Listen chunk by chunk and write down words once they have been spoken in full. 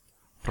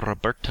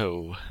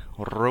Roberto.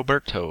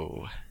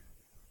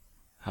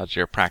 How's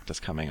your practice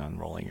coming on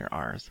rolling your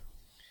R's?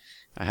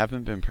 I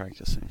haven't been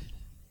practicing.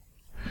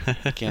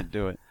 I can't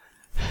do it.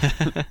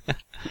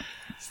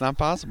 It's not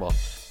possible.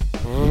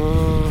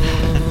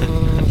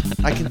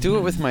 I can do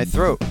it with my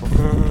throat.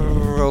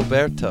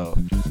 Roberto.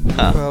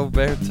 Huh.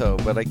 Roberto,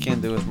 but I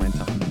can't do it with my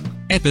tongue.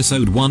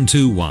 Episode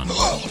 121.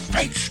 Oh,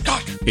 great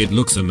Scott! It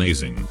looks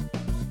amazing.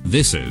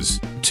 This is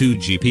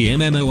 2GP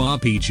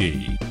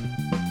MMORPG.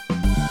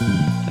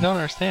 I don't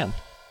understand.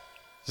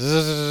 It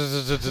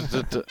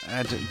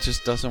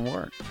just doesn't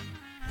work.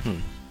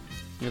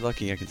 You're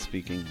lucky I can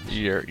speak English.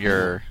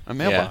 You're a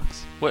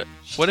mailbox. Yeah.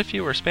 What if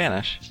you were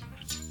Hispanic,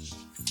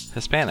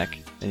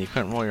 and you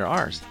couldn't roll your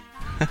R's?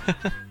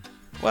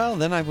 Well,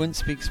 then I wouldn't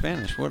speak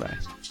Spanish, would I?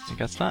 I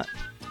guess not.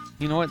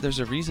 You know what? There's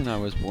a reason I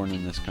was born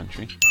in this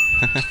country.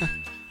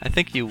 I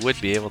think you would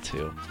be able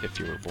to if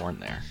you were born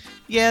there.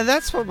 Yeah,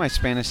 that's what my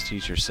Spanish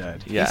teacher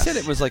said. Yes. He said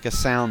it was like a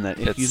sound that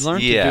if you It's-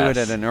 learned to do it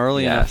at an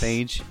early enough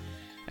age,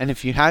 and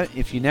if you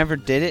never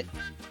did it,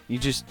 you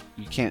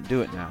can't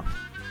do it now.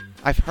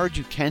 I've heard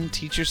you can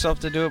teach yourself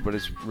to do it, but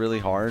it's really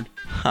hard.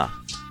 Huh.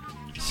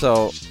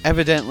 So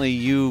evidently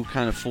you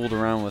kind of fooled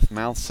around with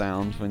mouth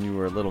sounds when you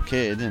were a little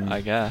kid, and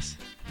I guess.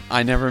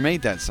 I never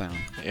made that sound.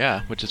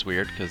 Yeah, which is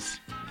weird because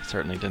I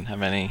certainly didn't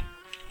have any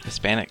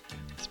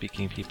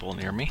Hispanic-speaking people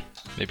near me.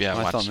 Maybe I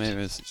watched. thought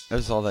maybe it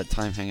was all that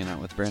time hanging out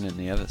with Brandon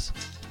Nieves.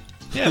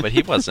 Yeah, but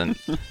he wasn't.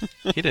 He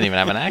didn't even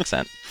have an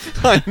accent.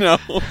 I know.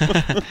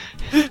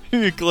 If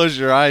you close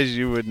your eyes,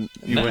 you wouldn't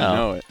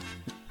know it.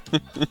 Do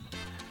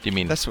you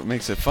mean? That's what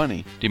makes it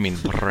funny. Do you mean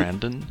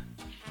Brandon?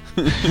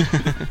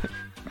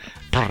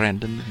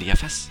 Brandon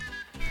Nieves?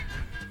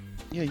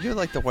 Yeah, you're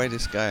like the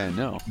whitest guy I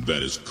know.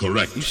 That is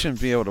correct. You shouldn't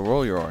be able to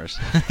roll your R's.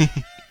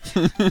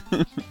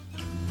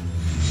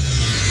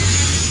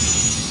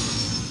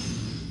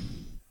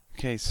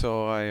 Okay,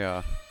 so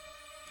I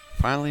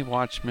finally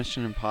watched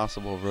Mission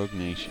Impossible Rogue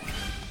Nation.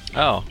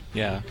 Oh,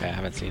 yeah. Okay, I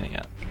haven't seen it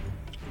yet.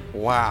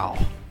 Wow.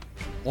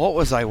 What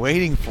was I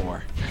waiting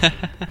for?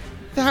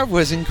 That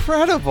was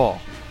incredible.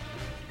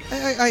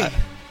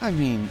 I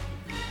mean,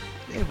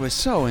 it was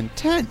so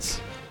intense.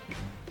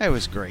 It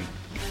was great.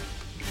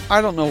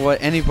 I don't know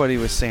what anybody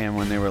was saying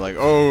when they were like,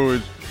 "Oh,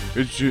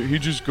 he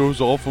just goes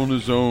off on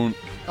his own."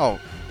 Oh,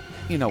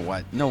 you know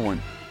what? No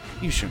one.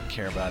 You shouldn't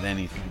care about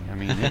anything. I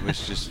mean,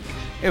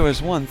 it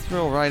was one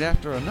thrill right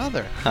after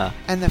another. Huh.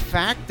 And the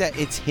fact that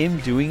it's him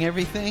doing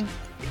everything,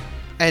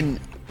 and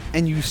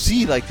you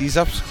see like these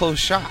up close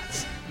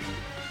shots,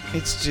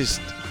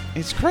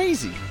 it's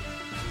crazy.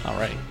 All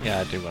right.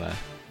 Yeah, I do want to.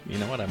 You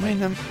know what? I I might.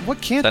 mean,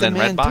 what can't Is that the in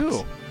man Redbox?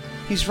 do?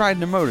 He's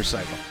riding a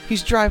motorcycle.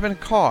 He's driving a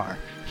car.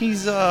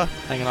 He's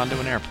Hanging onto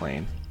an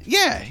airplane.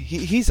 yeah,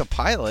 he's a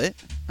pilot.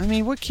 I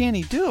mean, what can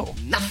he do?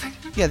 Nothing.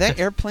 Yeah, that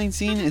airplane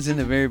scene is in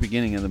the very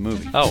beginning of the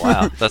movie. Oh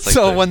wow, that's like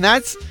so the when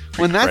that's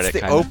pre-credit the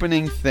kinda.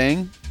 opening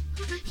thing,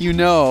 you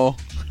know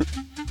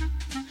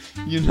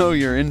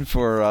you're in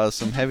for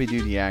some heavy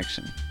duty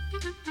action.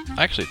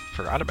 I actually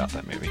forgot about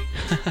that movie.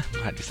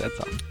 Glad you said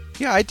something.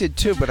 Yeah, I did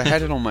too, but I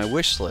had it on my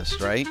wish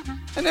list, right?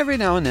 And every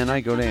now and then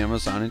I go to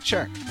Amazon and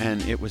check, and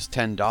it was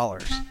 $10.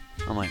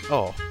 I'm like,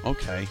 oh,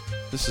 okay,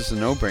 this is a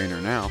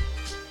no-brainer now.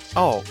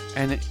 Oh,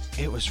 and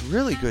it was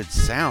really good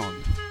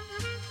sound.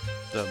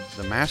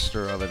 The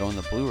master of it on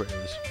the Blu-ray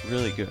was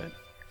really good.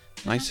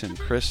 Nice and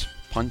crisp,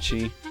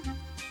 punchy.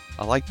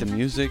 I like the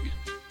music.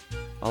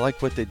 I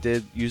like what they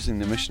did using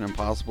the Mission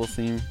Impossible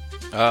theme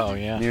Oh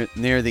yeah.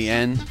 near the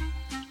end.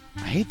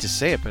 I hate to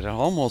say it, but it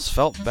almost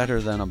felt better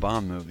than a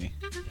Bond movie.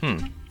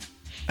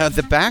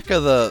 The back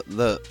of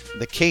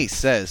the case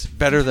says,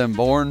 better than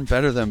Bourne,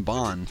 better than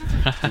Bond.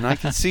 And I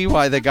can see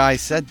why the guy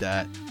said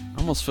that. I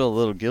almost feel a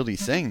little guilty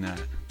saying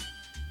that.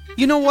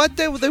 You know what?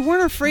 They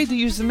weren't afraid to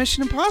use the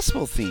Mission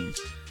Impossible theme.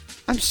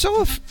 I'm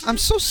so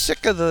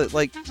sick of the,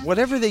 like,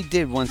 whatever they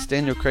did once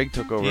Daniel Craig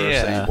took over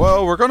Yeah. saying,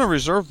 well, we're going to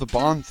reserve the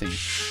Bond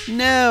theme.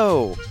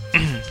 No.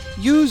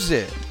 Use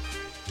it.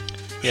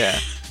 Yeah.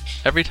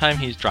 Every time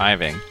he's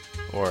driving,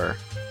 or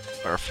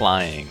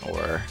flying,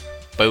 or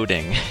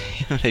boating,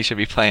 they should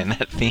be playing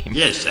that theme.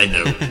 Yes, I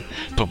know.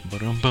 Bum,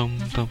 ba-dum, bum,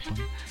 bum,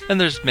 bum. And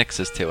there's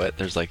mixes to it.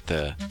 There's like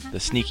the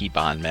sneaky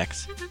Bond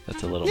mix.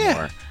 That's a little Yeah.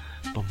 more.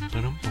 Bum,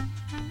 ba-dum, bum,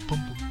 bum, bum,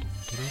 bum, bum,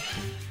 ba-dum.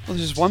 Well,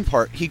 there's one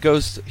part,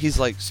 he's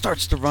like,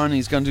 starts to run,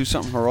 he's going to do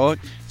something heroic,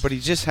 but he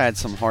just had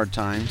some hard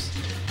times,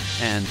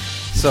 and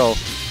so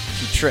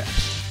he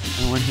trips.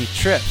 And when he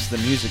trips, the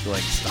music,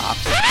 like,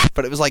 stops.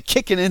 But it was like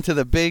kicking into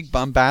the big,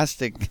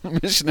 bombastic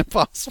Mission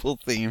Impossible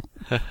theme.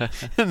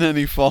 And then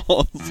he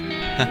falls.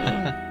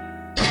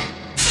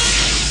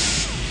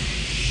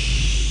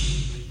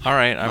 All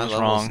right, I My was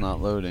level's wrong.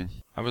 not loading.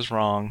 I was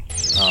wrong.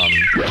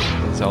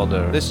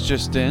 Zelda. This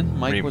just in,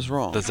 Mike was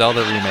wrong. The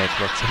Zelda remake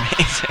looks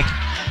amazing.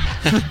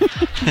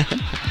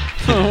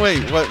 Oh,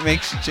 wait, what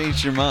makes you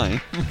change your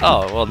mind?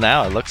 Oh, well,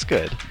 now it looks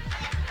good.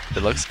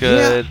 It looks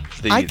good.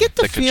 Yeah, I get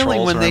the feeling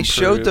controls when are they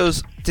showed improved.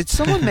 those... Did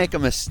someone make a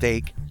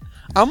mistake?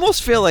 I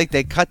almost feel like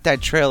they cut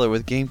that trailer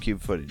with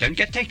GameCube footage. Don't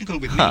get technical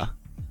with Huh.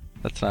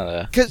 That's not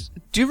a... Because,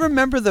 do you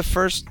remember the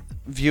first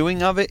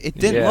viewing of it, it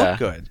didn't look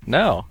good.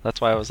 No,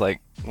 that's why I was like,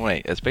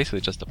 wait, it's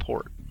basically just a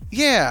port.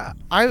 Yeah,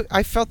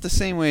 I felt the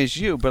same way as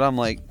you, but I'm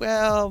like,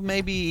 well,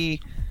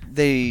 maybe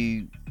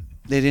they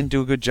didn't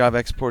do a good job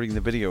exporting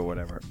the video or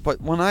whatever.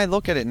 But when I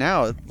look at it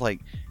now, like,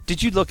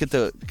 did you look at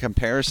the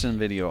comparison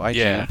video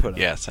IGN put up?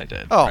 Yes, I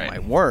did. Oh, right. my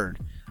word.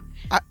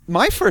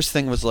 My first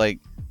thing was like,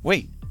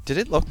 wait, did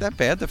it look that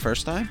bad the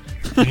first time?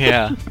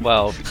 Yeah,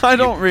 well... I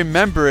don't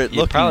remember it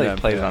you looking probably that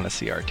played bad. it on a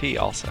CRT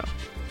also.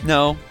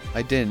 No,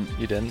 I didn't.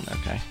 You didn't?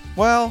 Okay.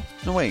 Well,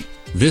 no, wait.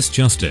 This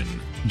Justin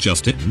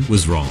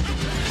was wrong.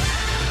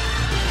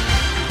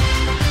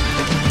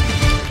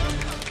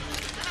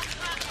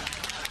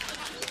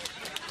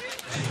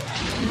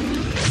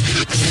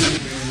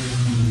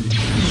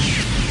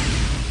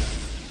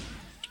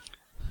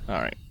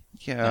 Alright.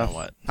 Yeah. Now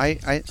what?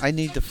 I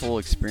need the full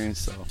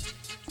experience, though.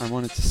 I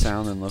want it to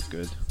sound and look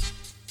good.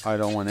 I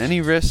don't want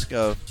any risk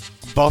of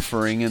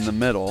buffering in the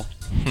middle.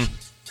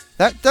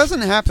 That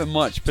doesn't happen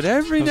much, but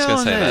every now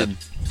and then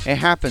it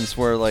happens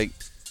where, like,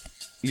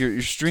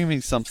 you're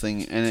streaming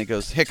something and it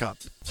goes hiccup.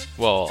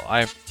 Well,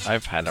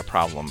 I've had a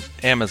problem.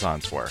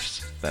 Amazon's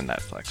worse than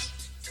Netflix.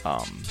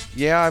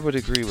 Yeah, I would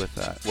agree with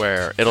that.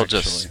 Where it'll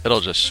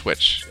Actually. just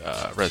switch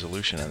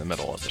resolution in the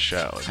middle of the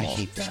show. I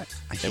hate that.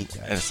 I hate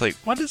that. And it's like,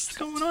 what is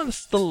going on?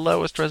 This is the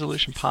lowest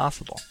resolution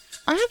possible.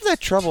 I have that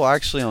trouble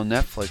actually on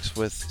Netflix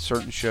with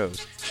certain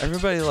shows.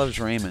 Everybody loves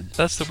Raymond.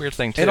 That's the weird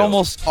thing too. It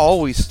almost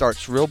always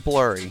starts real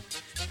blurry,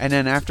 and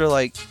then after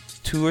like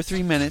 2 or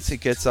 3 minutes, it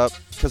gets up.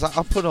 Because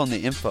I'll put on the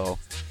info,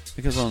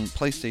 because on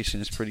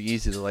PlayStation it's pretty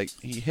easy to, like,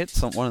 you hit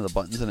one of the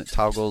buttons and it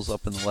toggles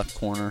up in the left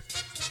corner,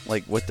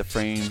 like what the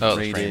frame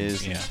rate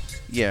is.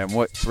 Yeah. And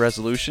what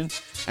resolution.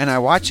 And I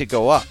watch it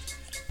go up.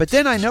 But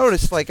then I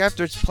notice, like,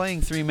 after it's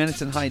playing 3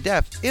 minutes in high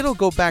def, it'll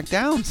go back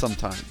down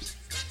sometimes.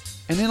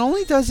 And it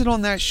only does it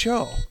on that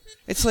show.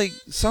 It's like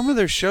some of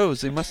their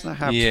shows, they must not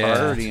have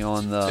priority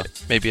on the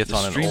maybe it's the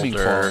on an streaming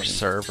older quality.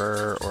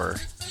 server or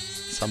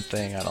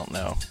something. I don't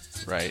know.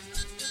 Right.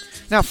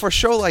 Now, for a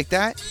show like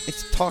that,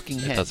 it's talking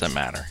heads. It doesn't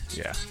matter.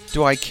 Yeah.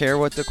 Do I care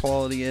what the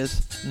quality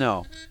is?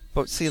 No.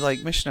 But see,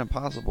 like Mission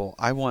Impossible,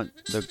 I want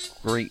the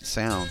great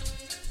sound.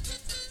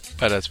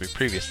 But as we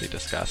previously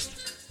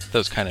discussed,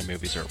 those kind of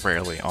movies are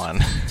rarely on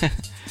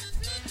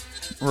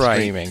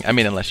streaming. I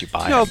mean, unless you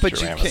buy them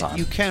through Amazon.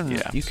 you can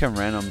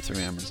rent them through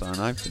Amazon.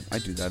 I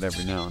do that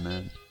every now and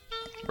then.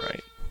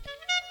 Right.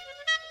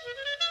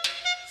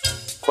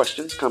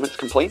 Questions, comments,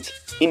 complaints?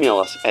 Email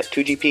us at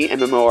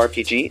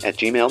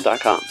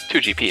 2gpmmorpg@gmail.com.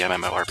 2GP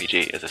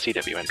MMORPG is a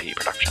CWNP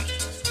production.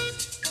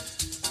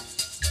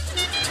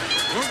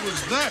 What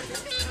was that?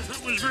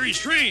 That was very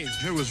strange.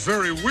 It was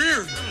very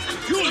weird.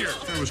 Peculiar.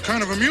 It was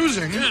kind of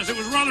amusing. Yes, it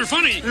was rather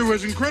funny. It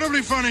was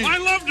incredibly funny. I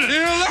loved it.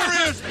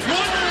 Hilarious.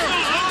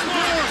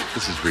 Wonderful.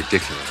 This is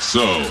ridiculous.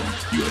 So,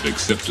 you have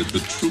accepted the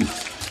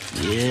truth.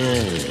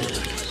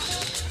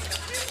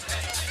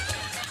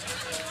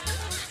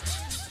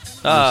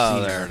 Oh,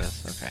 see there that. it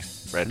is. Okay.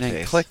 Red And then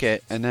face. click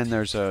it, and then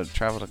there's a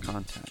travel to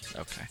content.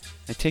 Okay.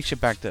 It takes you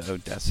back to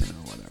Odessa or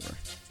whatever.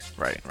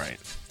 Right, right.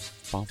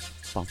 Bum,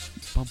 bum,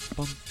 bum,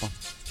 bum, bum,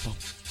 bum,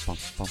 bum,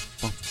 bum,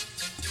 bum.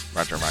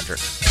 Roger, Roger.